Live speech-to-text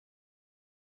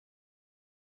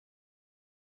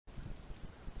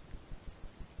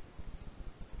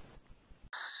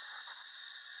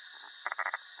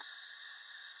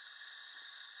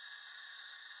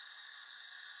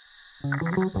Making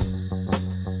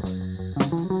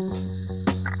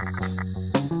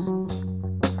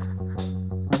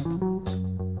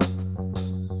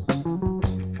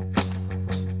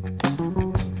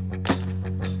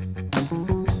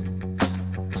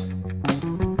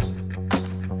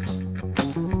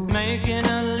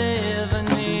a living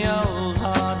the old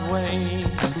hard way,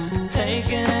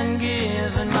 taking and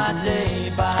giving my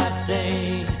day by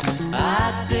day.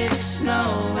 I dig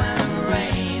snow and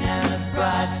rain and the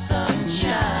bright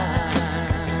sunshine,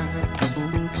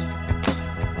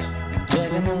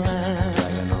 dragging the line,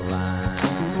 dragging the line.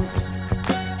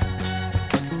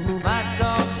 My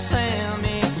dog Sam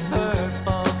eats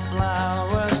purple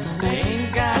flowers.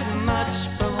 Ain't got much,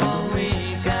 but what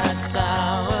we got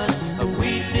towers.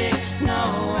 We dig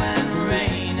snow and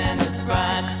rain and the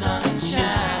bright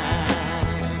sunshine,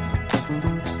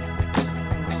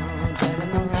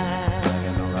 dragging the line,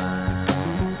 dragging the line,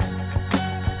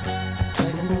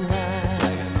 dragging the line,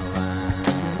 dragging the line.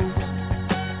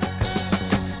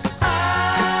 I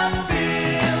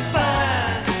feel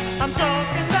fine. I'm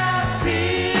talking about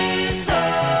peace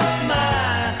of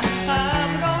mind.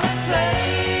 I'm gonna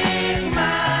take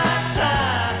my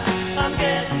time. I'm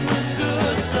getting the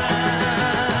good side.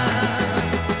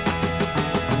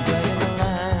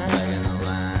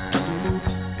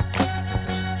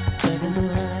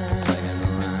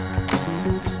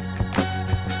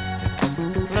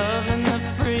 Loving the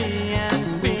free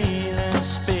and feeling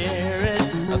spirit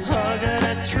of hugging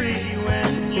a tree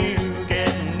when you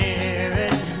get near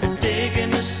it,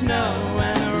 digging the snow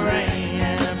and the rain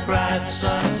and the bright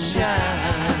sunshine.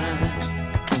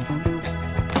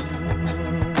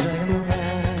 Dragging the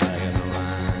line, dragging the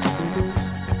line,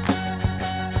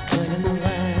 dragging the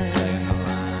line, dragging the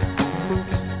line.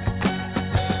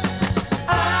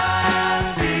 I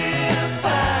feel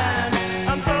fine.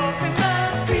 I'm talking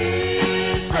about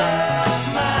peace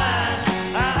of mind.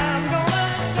 I'm gonna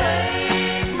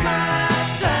take my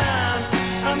time.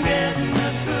 I'm getting the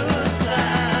good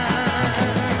side.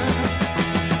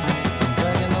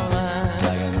 Dragging the line,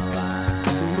 dragging the line,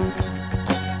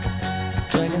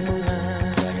 dragging the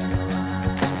line, dragging the line,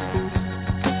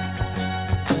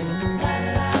 dragging the line,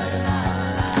 dragging the line.